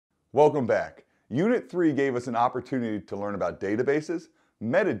Welcome back. Unit 3 gave us an opportunity to learn about databases,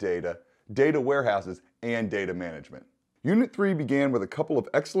 metadata, data warehouses, and data management. Unit 3 began with a couple of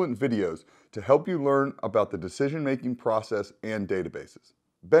excellent videos to help you learn about the decision-making process and databases.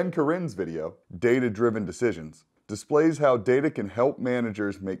 Ben Corin's video, Data-Driven Decisions, displays how data can help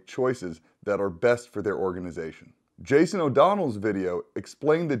managers make choices that are best for their organization. Jason O'Donnell's video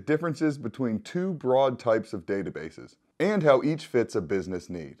explained the differences between two broad types of databases and how each fits a business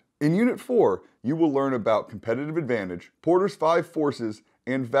need. In Unit 4, you will learn about competitive advantage, Porter's 5 forces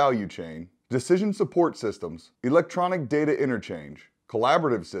and value chain, decision support systems, electronic data interchange,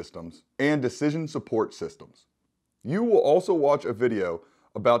 collaborative systems, and decision support systems. You will also watch a video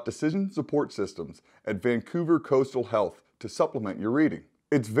about decision support systems at Vancouver Coastal Health to supplement your reading.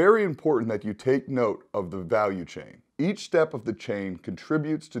 It's very important that you take note of the value chain. Each step of the chain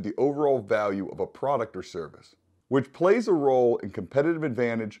contributes to the overall value of a product or service, which plays a role in competitive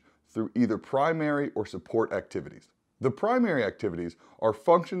advantage through either primary or support activities. The primary activities are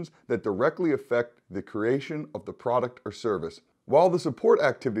functions that directly affect the creation of the product or service, while the support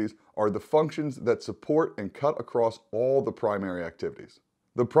activities are the functions that support and cut across all the primary activities.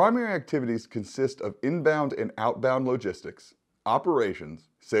 The primary activities consist of inbound and outbound logistics, operations,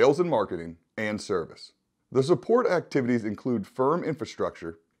 sales and marketing, and service. The support activities include firm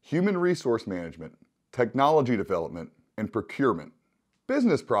infrastructure, human resource management, technology development, and procurement.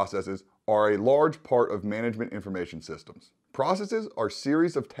 Business processes are a large part of management information systems. Processes are a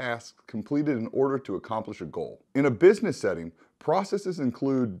series of tasks completed in order to accomplish a goal. In a business setting, processes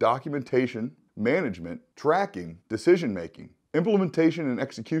include documentation, management, tracking, decision-making, implementation and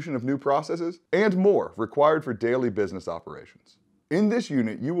execution of new processes, and more required for daily business operations. In this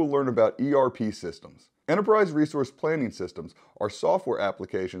unit, you will learn about ERP systems. Enterprise Resource Planning Systems are software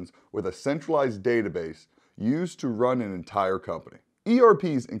applications with a centralized database used to run an entire company.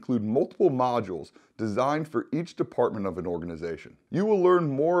 ERPs include multiple modules designed for each department of an organization. You will learn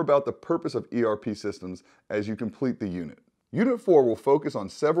more about the purpose of ERP systems as you complete the unit. Unit 4 will focus on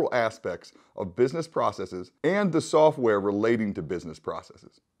several aspects of business processes and the software relating to business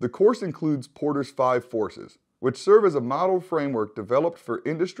processes. The course includes Porter's 5 forces, which serve as a model framework developed for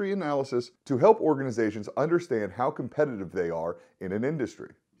industry analysis to help organizations understand how competitive they are in an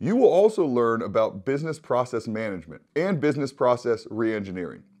industry. You will also learn about business process management and business process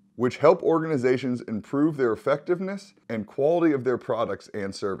reengineering, which help organizations improve their effectiveness and quality of their products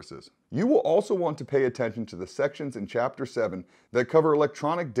and services. You will also want to pay attention to the sections in Chapter 7 that cover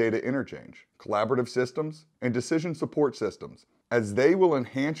electronic data interchange, collaborative systems, and decision support systems, as they will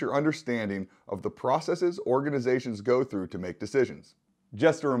enhance your understanding of the processes organizations go through to make decisions.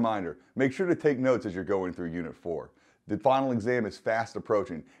 Just a reminder, make sure to take notes as you're going through Unit 4. The final exam is fast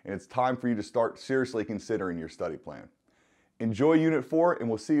approaching, and it's time for you to start seriously considering your study plan. Enjoy Unit 4, and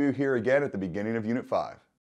we'll see you here again at the beginning of Unit 5.